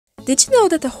Did you know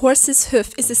that a horse's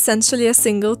hoof is essentially a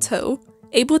single toe,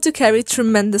 able to carry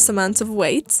tremendous amounts of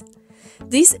weight?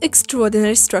 These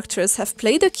extraordinary structures have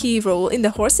played a key role in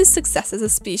the horse's success as a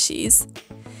species.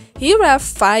 Here are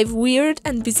 5 weird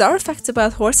and bizarre facts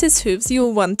about horses' hooves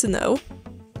you'll want to know.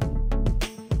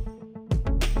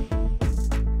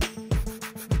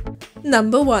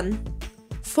 Number 1.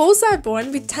 Foals are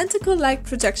born with tentacle-like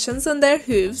projections on their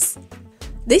hooves.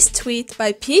 This tweet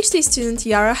by PhD student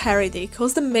Yara Haridi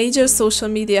caused a major social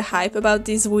media hype about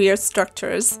these weird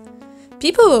structures.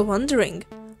 People were wondering,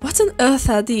 what on earth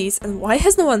are these and why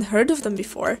has no one heard of them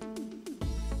before?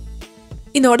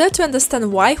 In order to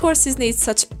understand why horses need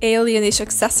such alienish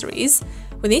accessories,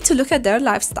 we need to look at their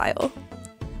lifestyle.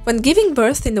 When giving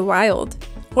birth in the wild,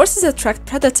 horses attract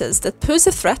predators that pose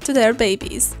a threat to their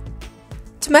babies.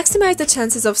 To maximize the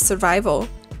chances of survival,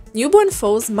 newborn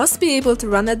foals must be able to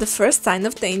run at the first sign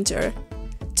of danger.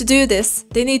 To do this,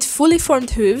 they need fully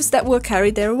formed hooves that will carry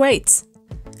their weight.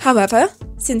 However,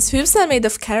 since hooves are made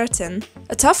of keratin,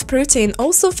 a tough protein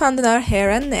also found in our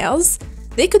hair and nails,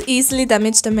 they could easily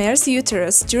damage the mare's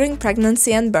uterus during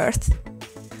pregnancy and birth.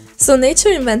 So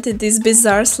nature invented these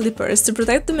bizarre slippers to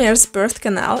protect the mare's birth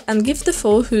canal and give the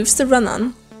foal hooves to run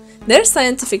on. Their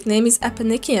scientific name is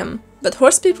eponychium, but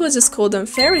horse people just call them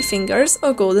fairy fingers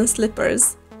or golden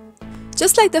slippers.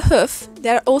 Just like the hoof, they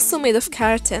are also made of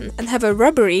keratin and have a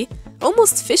rubbery,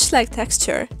 almost fish-like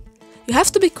texture. You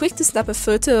have to be quick to snap a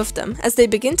photo of them, as they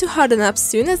begin to harden up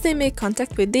soon as they make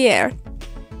contact with the air.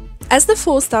 As the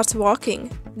foal starts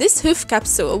walking, this hoof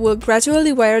capsule will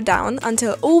gradually wear down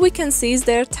until all we can see is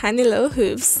their tiny little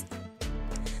hooves.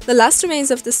 The last remains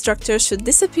of the structure should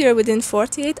disappear within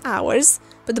 48 hours,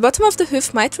 but the bottom of the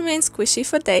hoof might remain squishy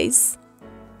for days.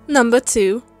 Number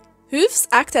 2. Hooves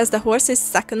act as the horse's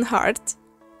second heart.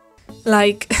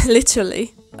 Like,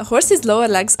 literally. A horse's lower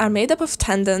legs are made up of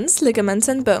tendons, ligaments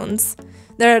and bones.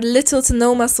 There are little to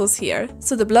no muscles here,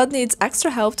 so the blood needs extra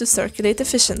help to circulate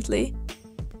efficiently.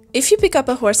 If you pick up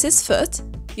a horse's foot,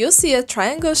 you'll see a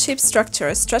triangle-shaped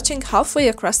structure stretching halfway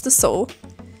across the sole.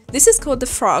 This is called the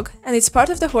frog, and it's part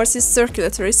of the horse's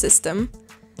circulatory system.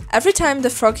 Every time the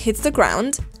frog hits the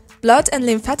ground, blood and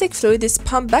lymphatic fluid is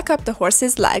pumped back up the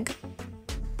horse's leg.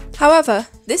 However,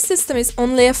 this system is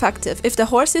only effective if the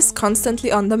horse is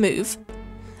constantly on the move.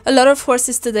 A lot of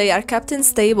horses today are kept in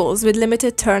stables with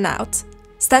limited turnout.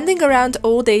 Standing around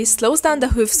all day slows down the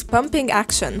hoof's pumping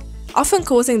action, often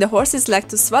causing the horse's leg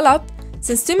to swell up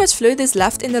since too much fluid is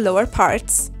left in the lower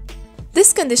parts.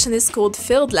 This condition is called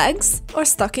filled legs or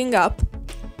stocking up.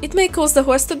 It may cause the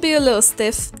horse to be a little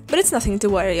stiff, but it's nothing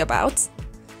to worry about.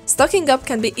 Stocking up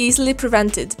can be easily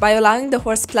prevented by allowing the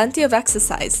horse plenty of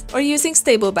exercise or using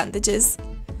stable bandages.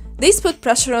 These put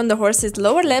pressure on the horse's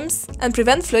lower limbs and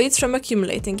prevent fluids from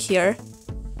accumulating here.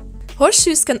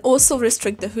 Horseshoes can also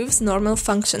restrict the hoof's normal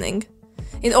functioning.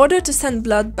 In order to send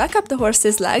blood back up the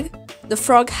horse's leg, the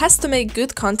frog has to make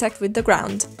good contact with the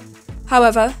ground.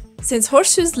 However, since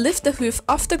horseshoes lift the hoof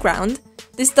off the ground,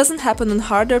 this doesn't happen on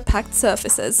harder packed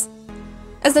surfaces.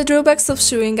 As the drawbacks of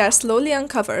shoeing are slowly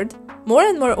uncovered, more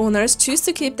and more owners choose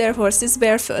to keep their horses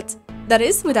barefoot, that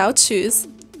is, without shoes.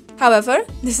 However,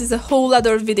 this is a whole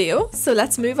other video, so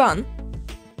let's move on.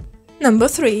 Number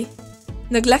 3.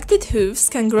 Neglected hooves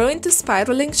can grow into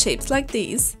spiraling shapes like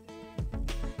these.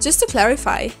 Just to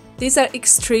clarify, these are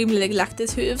extremely neglected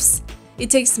hooves.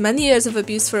 It takes many years of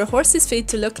abuse for a horse's feet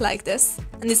to look like this,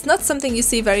 and it's not something you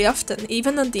see very often,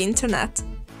 even on the internet.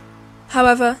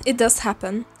 However, it does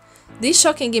happen. These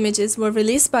shocking images were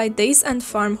released by Days and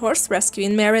Farm Horse Rescue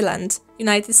in Maryland,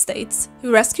 United States,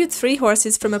 who rescued 3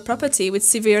 horses from a property with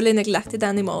severely neglected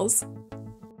animals.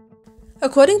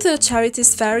 According to the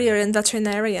charity's farrier and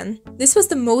veterinarian, this was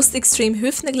the most extreme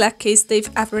hoof neglect case they've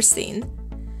ever seen.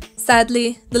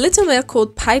 Sadly, the little male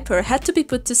called Piper had to be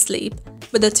put to sleep,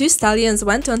 but the 2 stallions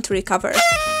went on to recover.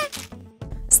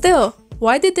 Still,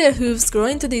 why did their hooves grow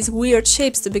into these weird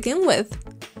shapes to begin with?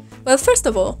 Well, first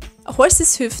of all, a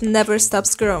horse's hoof never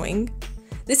stops growing.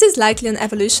 This is likely an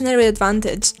evolutionary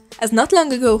advantage, as not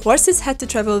long ago horses had to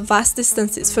travel vast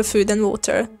distances for food and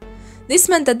water. This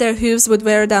meant that their hooves would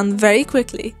wear down very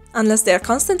quickly, unless they are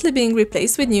constantly being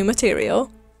replaced with new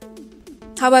material.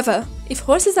 However, if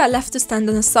horses are left to stand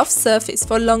on a soft surface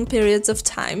for long periods of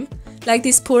time, like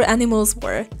these poor animals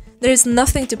were, there is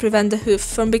nothing to prevent the hoof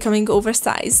from becoming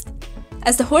oversized.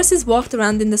 As the horses walked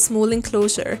around in the small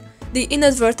enclosure, they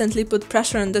inadvertently put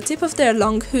pressure on the tip of their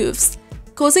long hooves,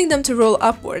 causing them to roll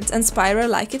upwards and spiral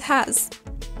like it has.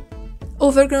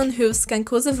 Overgrown hooves can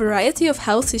cause a variety of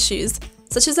health issues,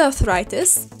 such as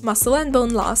arthritis, muscle and bone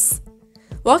loss.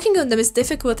 Walking on them is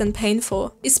difficult and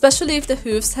painful, especially if the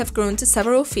hooves have grown to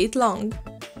several feet long.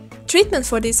 Treatment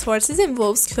for these horses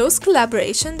involves close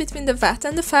collaboration between the vet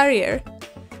and the farrier.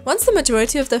 Once the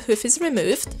majority of the hoof is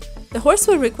removed, the horse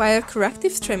will require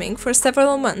corrective trimming for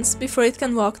several months before it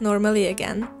can walk normally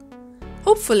again.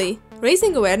 Hopefully,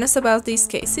 raising awareness about these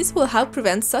cases will help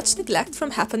prevent such neglect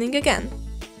from happening again.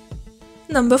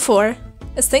 Number 4.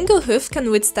 A single hoof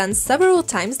can withstand several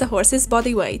times the horse's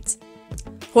body weight.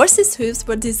 Horses' hooves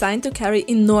were designed to carry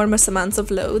enormous amounts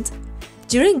of load.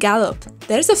 During gallop,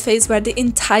 there's a phase where the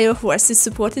entire horse is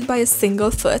supported by a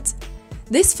single foot.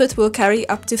 This foot will carry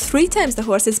up to 3 times the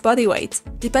horse's body weight,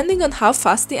 depending on how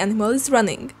fast the animal is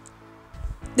running.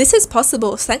 This is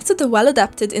possible thanks to the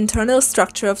well-adapted internal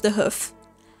structure of the hoof.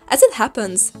 As it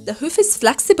happens, the hoof is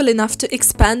flexible enough to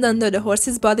expand under the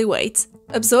horse's body weight,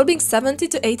 absorbing 70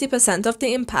 to 80% of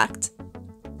the impact.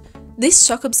 This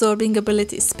shock-absorbing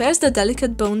ability spares the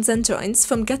delicate bones and joints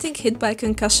from getting hit by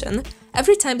concussion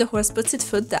every time the horse puts its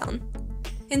foot down.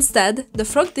 Instead, the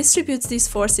frog distributes these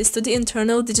forces to the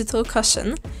internal digital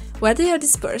cushion, where they are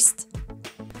dispersed.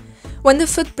 When the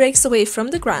foot breaks away from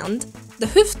the ground, the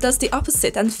hoof does the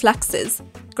opposite and flexes,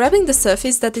 grabbing the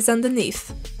surface that is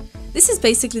underneath. This is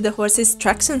basically the horse's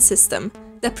traction system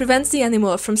that prevents the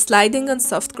animal from sliding on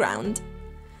soft ground.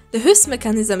 The hoof's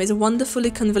mechanism is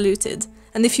wonderfully convoluted,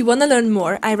 and if you want to learn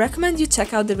more, I recommend you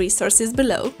check out the resources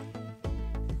below.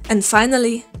 And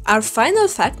finally, our final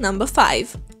fact number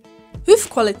 5. Hoof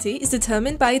quality is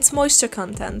determined by its moisture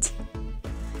content.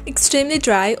 Extremely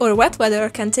dry or wet weather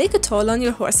can take a toll on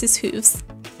your horse's hooves.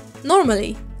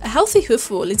 Normally, a healthy hoof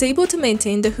wool is able to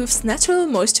maintain the hoof's natural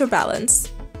moisture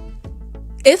balance.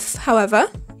 If,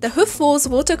 however, the hoof wool's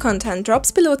water content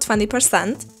drops below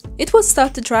 20%, it will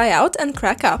start to dry out and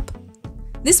crack up.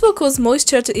 This will cause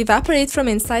moisture to evaporate from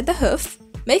inside the hoof,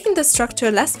 making the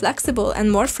structure less flexible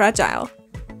and more fragile.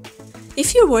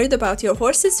 If you're worried about your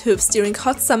horse's hooves during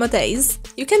hot summer days,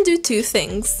 you can do 2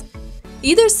 things.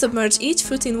 Either submerge each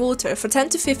foot in water for 10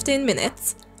 to 15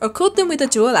 minutes, or coat them with a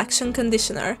dual-action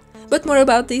conditioner, but more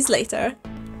about these later.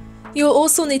 You'll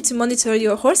also need to monitor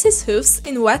your horse's hooves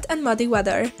in wet and muddy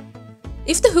weather.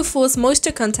 If the hoof wool's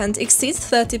moisture content exceeds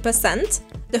 30%,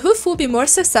 the hoof will be more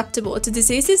susceptible to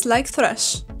diseases like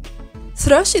thrush.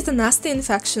 Thrush is a nasty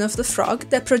infection of the frog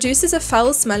that produces a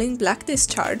foul-smelling black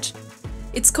discharge.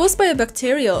 It's caused by a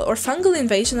bacterial or fungal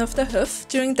invasion of the hoof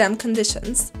during damp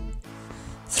conditions.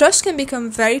 Thrush can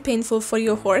become very painful for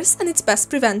your horse and it's best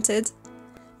prevented.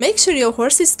 Make sure your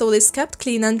horse's stall is kept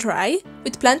clean and dry,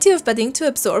 with plenty of bedding to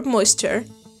absorb moisture.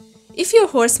 If your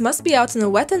horse must be out in a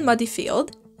wet and muddy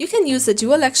field, you can use a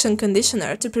dual-action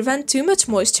conditioner to prevent too much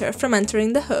moisture from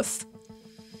entering the hoof.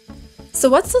 So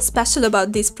what's so special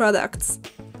about these products?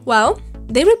 Well,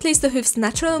 they replace the hoof's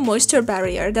natural moisture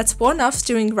barrier that's worn off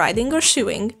during riding or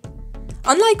shoeing.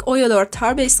 Unlike oil or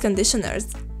tar-based conditioners,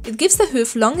 it gives the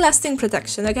hoof long-lasting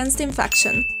protection against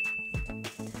infection.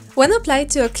 When applied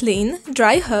to a clean,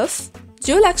 dry hoof,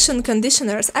 dual-action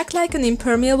conditioners act like an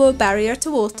impermeable barrier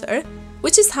to water,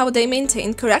 which is how they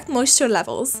maintain correct moisture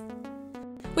levels.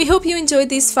 We hope you enjoyed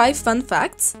these 5 fun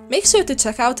facts. Make sure to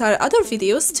check out our other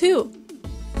videos too!